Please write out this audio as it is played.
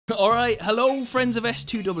Alright, hello friends of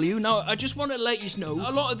S2W. Now, I just want to let you know,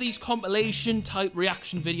 a lot of these compilation type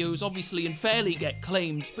reaction videos obviously unfairly get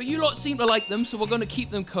claimed, but you lot seem to like them, so we're going to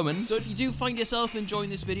keep them coming. So if you do find yourself enjoying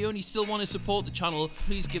this video and you still want to support the channel,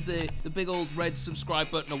 please give the big old red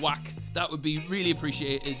subscribe button a whack. That would be really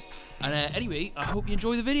appreciated. And anyway, I hope you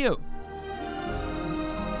enjoy the video.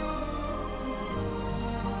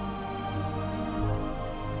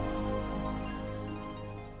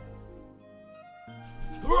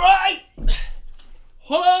 Right!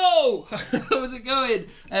 Hello! How's it going?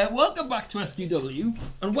 Welcome back to S2W,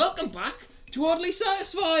 and welcome back to Oddly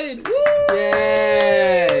Satisfying! Woo!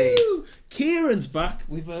 Yay! Kieran's back.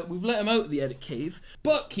 We've let him out of the edit cave.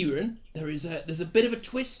 But Kieran, there's a bit of a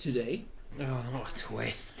twist today. Oh, not a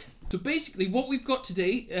twist. So basically, what we've got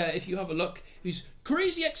today, if you have a look, is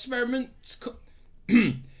crazy experiments.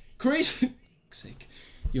 Crazy. Sake.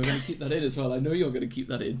 You're going to keep that in as well. I know you're going to keep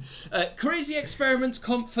that in. Crazy experiments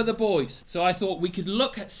comp for the boys. So I thought we could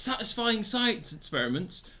look at satisfying science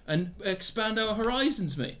experiments and expand our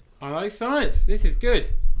horizons, mate. I like science. This is good.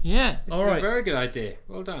 Yeah. This all is right. a very good idea.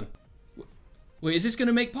 Well done. Wait, is this going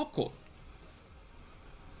to make popcorn?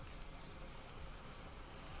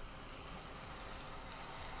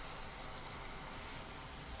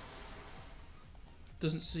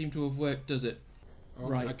 Doesn't seem to have worked, does it? Oh,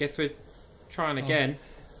 right. I guess we're trying again.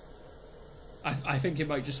 I think it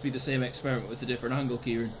might just be the same experiment with a different angle,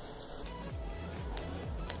 Kieran.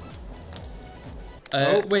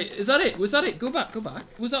 Wait, is that it? Was that it? Go back, go back.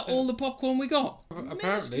 Was that all the popcorn we got?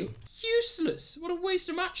 Apparently. Useless. What a waste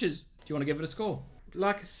of matches. Do you want to give it a score?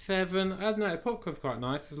 Like a 7. I don't know. Popcorn's quite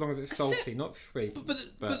nice as long as it's salty, not sweet. But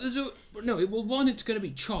there's a no. Well, one, it's going to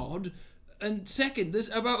be charred, and second, there's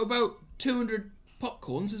about 200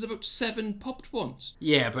 popcorns. There's about 7 popped ones.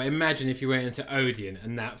 Yeah, but imagine if you went into Odeon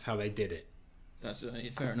and that's how they did it. That's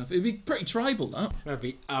fair enough. It'd be pretty tribal, that. That'd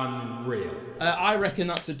be unreal. I reckon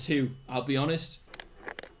that's a 2. I'll be honest.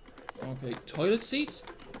 Okay, toilet seats,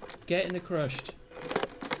 getting it crushed.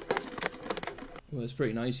 Well, it's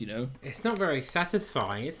pretty nice, you know. It's not very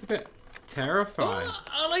satisfying. It's a bit terrifying. Oh,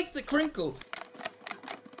 I like the crinkle.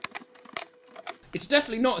 It's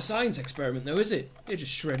definitely not a science experiment, though, is it? They're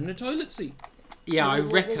just shredding a toilet seat. Yeah, I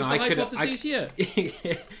reckon what was the hypothesis here?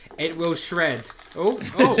 It will shred. Oh.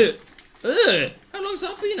 Ugh, how long's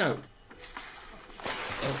that been out?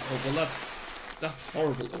 Oh, well, that's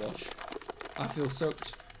horrible to watch. I feel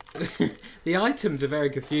soaked. The items are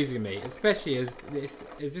very confusing to me, especially as this.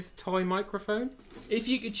 Is this a toy microphone? If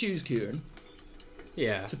you could choose, Kieran,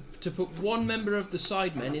 yeah, to put one member of the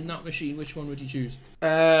Sidemen in that machine, which one would you choose?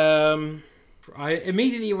 I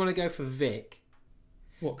immediately want to go for Vic.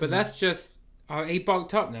 What? But that's just he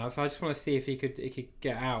bulked up now, so I just want to see if he could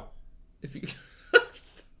get out. If you.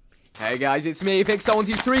 Hey guys, it's me,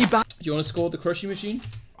 Vic123 back. Do you want to score the crushing machine?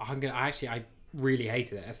 I really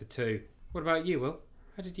hated it. That's a 2. What about you, Will?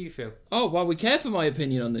 How did you feel? Oh, well, we care for my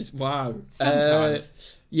opinion on this. Wow. Sometimes.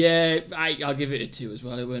 Yeah, I'll give it a 2 as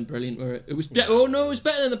well. It weren't brilliant, were it? It was. Oh no, it was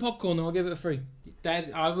better than the popcorn. Though. I'll give it a 3.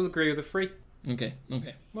 I will agree with a 3. Okay.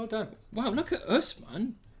 Well done. Wow, look at us,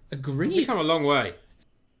 man. Agreeing. We've come a long way.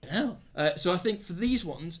 Hell. So I think for these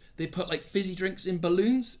ones, they put like fizzy drinks in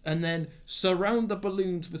balloons and then surround the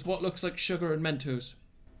balloons with what looks like sugar and Mentos.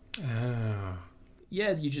 Oh.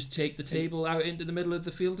 Yeah, you just take the table out into the middle of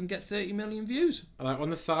the field and get 30 million views. Like on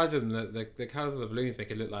the side of them, the colours of the balloons make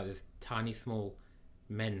it look like this tiny, small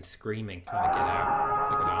men screaming, trying to get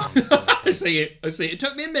out. Look at that. I see it. It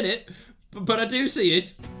took me a minute, but I do see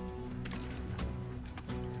it.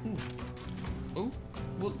 Oh,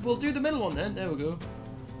 we'll do the middle one then. There we go.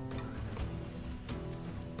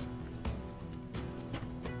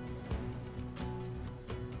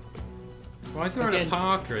 Why is there a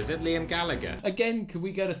Parker? Is it Liam Gallagher? Again, can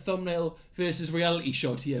we get a thumbnail versus reality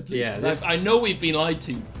shot here, please? Yeah, I know we've been lied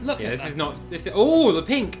to. Look at this that. is not. This is. Oh, the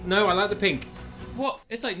pink. No, I like the pink. What?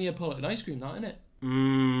 It's like Neapolitan ice cream, that, isn't it?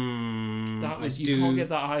 Mmm. You can't get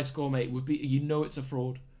that high score, mate. You know it's a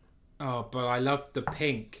fraud. Oh, but I love the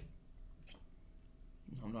pink.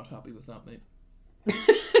 I'm not happy with that, mate.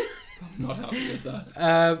 I'm not happy with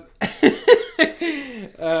that.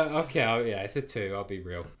 Okay, yeah, it's a 2. I'll be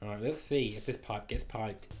real. All right, let's see if this pipe gets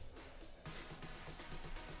piped.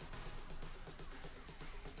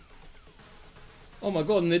 Oh my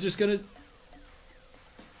god! And they're just gonna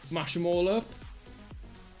mash them all up.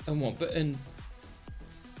 And what? But and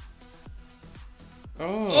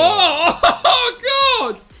oh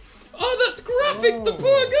god! Oh, that's graphic. Oh. The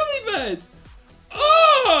poor gummy bears.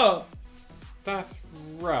 Oh, that's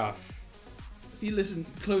rough. If you listen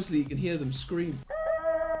closely, you can hear them scream.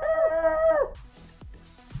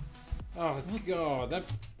 Oh god,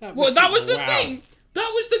 that was the thing.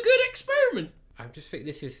 That was the good experiment. I'm just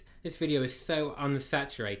thinking this video is so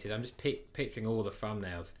unsaturated. I'm just picturing all the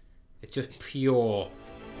thumbnails. It's just pure,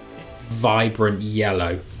 vibrant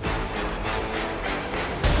yellow.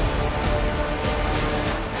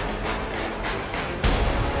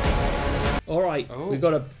 All right, we've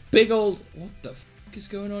got a big old... What the f*** is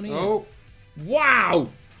going on here? Oh, wow!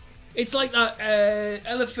 It's like that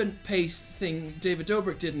elephant paste thing David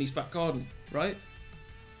Dobrik did in his back garden, right?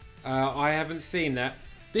 I haven't seen that.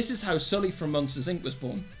 This is how Sully from Monsters Inc. was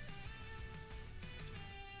born.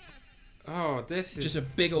 Oh, this is... Just a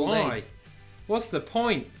big old why? egg. What's the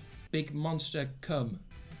point? Big monster cum.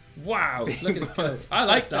 Wow, look at it go. I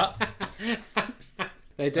like that.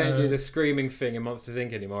 They don't do the screaming thing in Monsters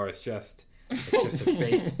Inc. anymore. It's just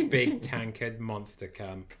a big tankard monster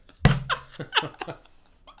cum.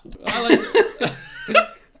 I like it.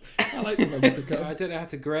 I like the monster cum. I don't know how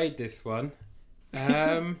to grade this one.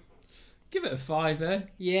 Give it a 5, eh?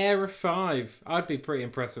 Yeah, a 5. I'd be pretty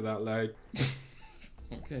impressed with that load.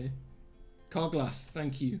 Okay. Carglass,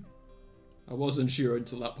 thank you. I wasn't sure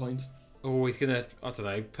until that point. Oh, he's gonna, I don't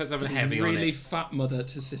know, put something heavy His on really it. fat mother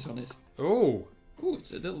to sit on it. Oh. Oh,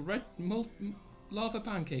 it's a little red lava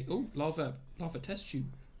pancake. Oh, lava test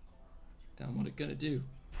tube. Damn, what it gonna do?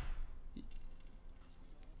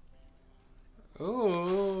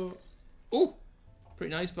 Oh. Oh,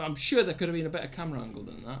 pretty nice, but I'm sure there could have been a better camera angle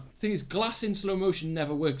than that. Thing is, glass in slow motion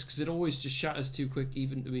never works because it always just shatters too quick,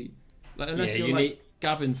 even to be like unless Yeah, you're like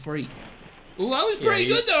Gavin Free. Oh, that was pretty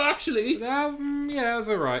good though, actually. Yeah, that was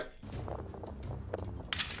alright.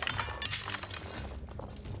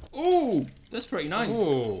 Oh, that's pretty nice.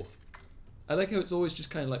 Oh. I like how it's always just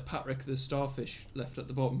kind of like Patrick the starfish left at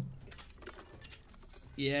the bottom.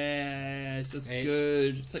 Yes, that's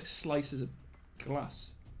good. It's like slices of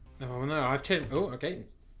glass. Oh no, I've changed. Oh, okay.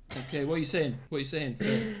 Okay, what are you saying? What are you saying?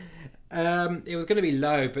 It was going to be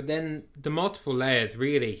low, but then the multiple layers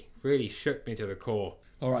really shook me to the core.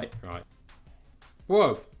 All right. Right.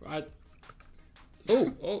 Whoa.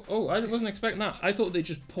 Oh, I wasn't expecting that. I thought they'd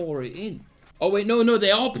just pour it in. Oh, wait, no,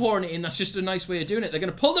 they are pouring it in. That's just a nice way of doing it. They're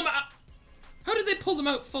going to pull them out. How did they pull them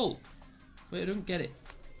out full? Wait, I don't get it.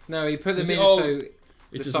 No, he put them in so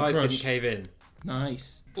the sides crush. didn't cave in.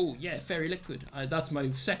 Nice. Oh, yeah, fairy liquid. That's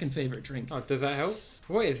my second favourite drink. Oh, does that help?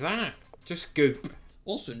 What is that? Just goop.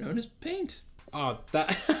 Also known as paint. Oh,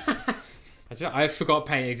 that... I forgot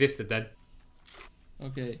paint existed then.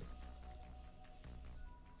 Okay.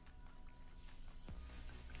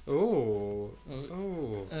 Oh.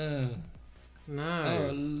 Oh. No.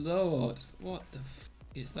 Oh, Lord. What the f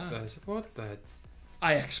is that? What the...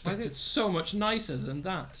 I expected so much nicer than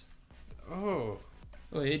that. Oh.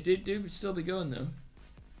 Oh, it did still be going, though.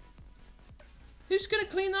 Who's going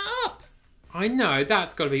to clean that up? I know,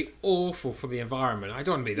 that's got to be awful for the environment. I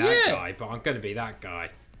don't want to be that guy, but I'm going to be that guy.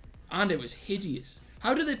 And it was hideous.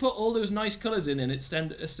 How did they put all those nice colours in and it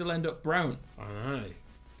still end up brown? I know.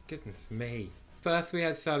 Goodness me. First we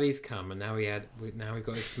had Sally's cum, and now we got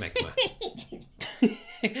his smegma.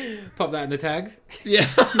 Pop that in the tags. Yeah.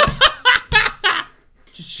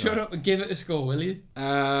 Just shut up and give it a score, will you?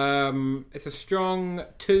 It's a strong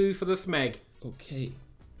 2 for the smeg. Okay.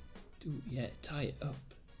 Yeah, tie it up.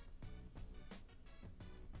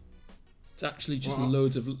 It's actually just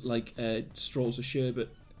loads of like straws of sherbet.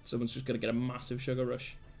 Someone's just gonna get a massive sugar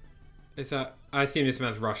rush. I assume this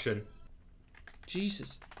man's Russian.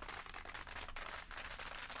 Jesus.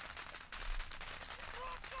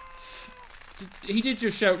 He did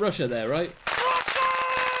just shout Russia there, right?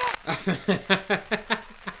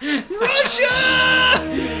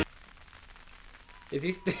 Russia! Is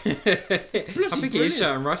he? I think he is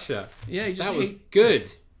shouting Russia. Yeah, he just that was good.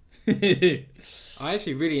 I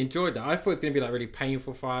actually really enjoyed that. I thought it was going to be like really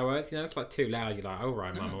painful fireworks. You know, it's like too loud. You're like, oh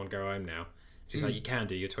right, Mum, I want to go home now. She's like, you can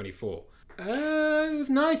do. You're 24. It was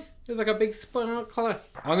nice. It was like a big sparkler.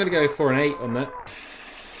 I'm going to go for an 8 on that.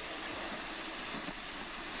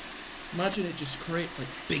 Imagine it just creates like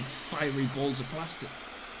big fiery balls of plastic.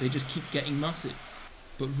 They just keep getting massive,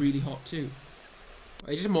 but really hot too.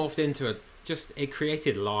 It just morphed into it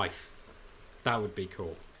created life. That would be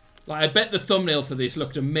cool. Like, I bet the thumbnail for this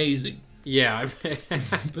looked amazing. Yeah,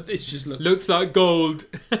 but this just looks like gold.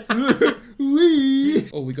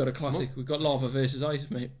 Oh, we got a classic. We got lava versus ice,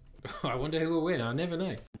 mate. I wonder who will win. I never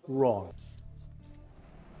know. Wrong.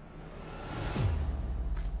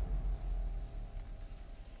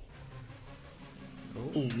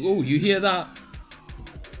 Oh, you hear that?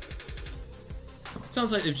 It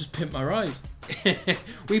sounds like they've just pimped my ride.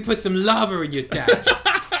 We put some lava in your dash.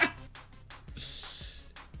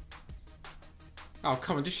 Oh,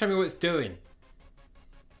 come on, just show me what it's doing.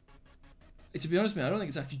 To be honest, mate, I don't think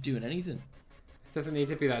it's actually doing anything. It doesn't need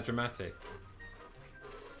to be that dramatic.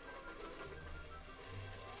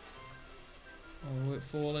 Oh, it's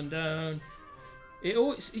falling down.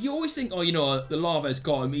 You always think, oh, you know, the lava's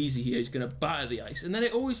got him easy here. He's gonna batter the ice, and then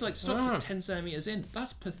it always like stops at 10 centimeters in.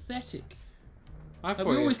 That's pathetic. I thought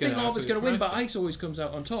we always think lava's lava's gonna win, but ice always comes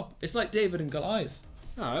out on top. It's like David and Goliath.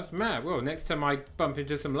 Oh, that's mad. Well, next time I bump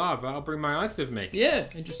into some lava, I'll bring my ice with me. Yeah,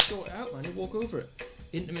 and just sort it out, man. And walk over it.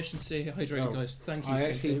 Intermission, stay hydrated, guys. Thank you,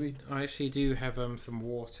 baby. I actually do have some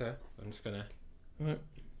water. I'm just gonna. Right.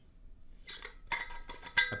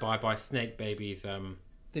 I buy Snake Baby's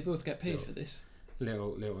They both get paid for this.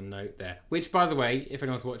 Little note there. Which, by the way, if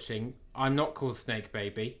anyone's watching, I'm not called Snake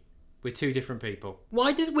Baby. We're two different people.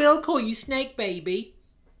 Why does Will call you Snake Baby?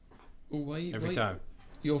 Oh, Every time.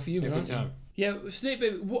 You're human, aren't you? Yeah, Snake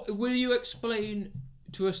Baby. Will you explain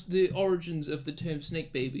to us the origins of the term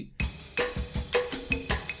Snake Baby?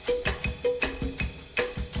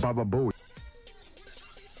 Baba Booey.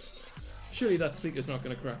 Surely that speaker's not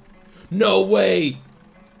going to crack. No way!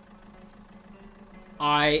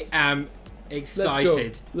 I am excited.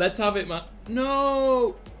 Let's go. Let's have it, man.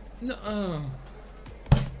 No! No. Oh.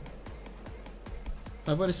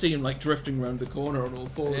 I've got to see him like drifting around the corner on all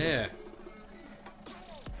four. Yeah.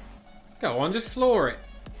 Go on, just floor it.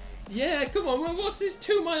 Yeah, come on. Well, what's this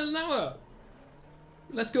 2 mile an hour?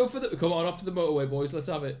 Let's go for the... Come on, off to the motorway, boys. Let's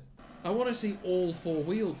have it. I want to see all 4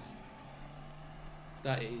 wheels.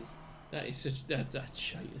 That is such... That's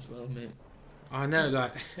shite as well, mate. I know,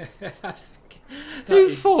 like... Who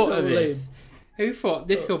thought of this? Lame. Who thought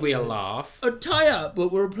this will be a laugh? A tyre,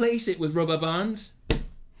 but we'll replace it with rubber bands.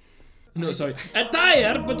 No, sorry. A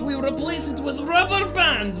tyre, but we'll replace it with rubber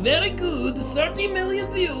bands. Very good. 30 million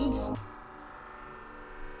views.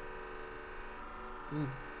 Ooh.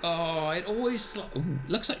 Oh, it always... Ooh,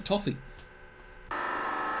 looks like toffee.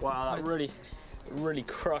 Wow, that really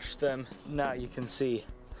crushed them. Now you can see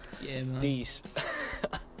these.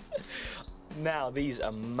 Now these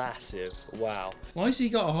are massive. Wow. Why has he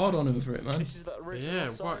got a hard on over it, man? This is the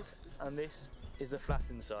original size, and this is the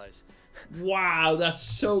flattened size. Wow, that's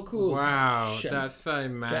so cool. Wow, Shit. that's so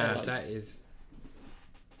mad. That is...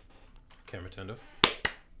 Camera turned off.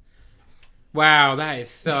 Wow, that is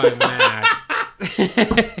so mad.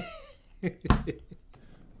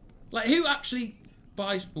 Like, who actually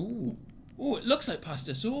buys... Ooh, it looks like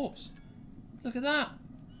pasta sauce. Look at that.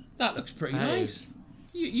 That looks pretty nice.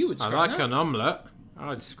 You would scran I like that. an omelette. I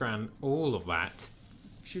would scran all of that.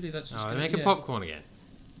 Surely that's just gonna make a popcorn again.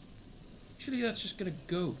 Surely that's just gonna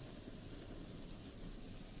go.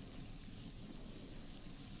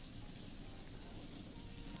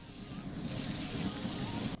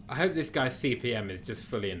 I hope this guy's CPM is just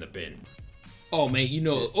fully in the bin. Oh, mate, you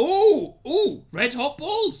know... Oh, red hot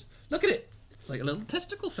balls. Look at it. It's like a little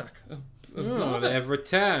testicle sack of lava. They have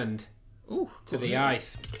returned to the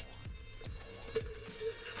ice.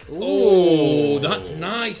 Oh, that's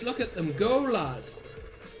nice. Look at them go, lad.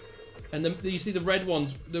 And you see the red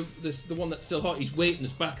ones, the one that's still hot, he's waiting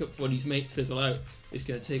his backup for when his mates fizzle out. He's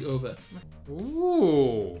going to take over.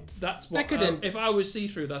 Ooh. That's what... if I was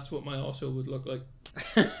see-through, that's what my arsehole would look like.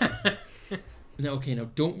 Okay, now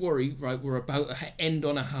don't worry, right? We're about to end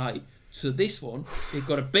on a high. So this one, they've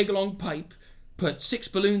got a big long pipe, put 6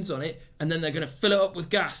 balloons on it, and then they're going to fill it up with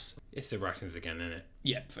gas. It's the Russians again, isn't it?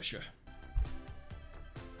 Yeah, for sure.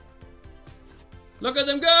 Look at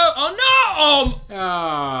them go! Oh no!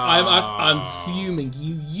 I'm fuming.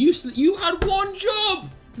 You had one job,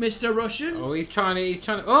 Mr. Russian. Oh, he's trying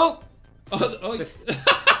to. Oh! Look at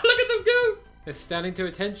them go! They're standing to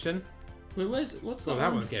attention. Wait, what's that? Oh,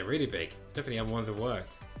 that one's getting really big. Definitely other ones have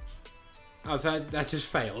worked. Oh, so that just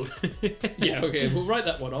failed. Yeah, okay, we'll write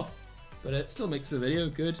that one off. But it still makes the video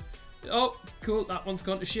good. Oh, cool, that one's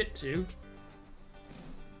gone to shit too.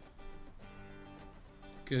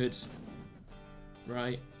 Good.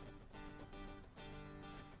 Right.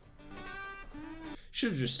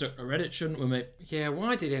 Should have just stuck to Reddit, shouldn't we, mate? Yeah,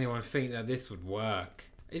 why did anyone think that this would work?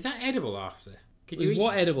 Is that edible after? Could you eat?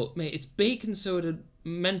 What edible? Mate, it's baking soda,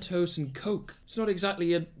 Mentos and Coke. It's not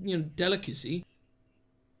exactly a delicacy.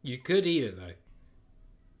 You could eat it though.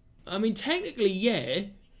 I mean, technically, yeah,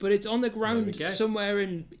 but it's on the ground somewhere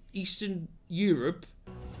in Eastern Europe.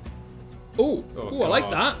 Oh, I like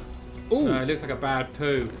that. Oh, it looks like a bad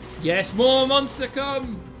poo. Yes, more monster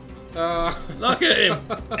come. Look at him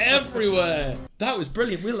everywhere. That was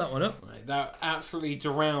brilliant. Wheel that one up. Right, that absolutely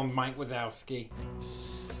drowned Mike Wazowski.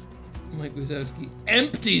 Mike Wazowski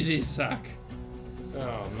empties his sack.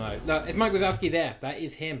 Oh no! No, is Mike Wazowski there? That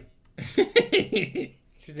is him.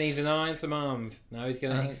 Just needs an eye and some arms. Now he's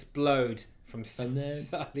going to explode from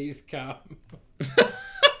Sally's cum.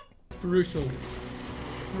 Brutal.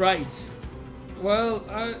 Right. Well,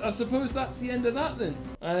 I suppose that's the end of that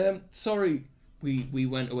then. Sorry we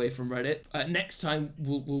went away from Reddit. Next time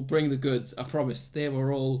we'll bring the goods. I promise. They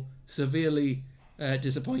were all severely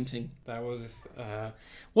disappointing. That was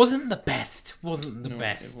wasn't the best. Wasn't the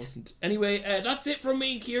best. It wasn't. Anyway, that's it from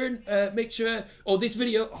me, Kieran. Make sure. This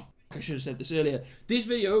video. Oh, I should have said this earlier. This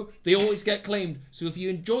video, they always get claimed. So if you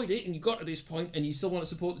enjoyed it and you got to this point and you still want to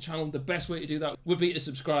support the channel, the best way to do that would be to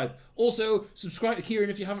subscribe. Also, subscribe to Kieran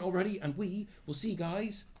if you haven't already, and we will see you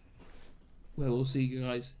guys. Well, we'll see you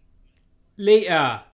guys Later.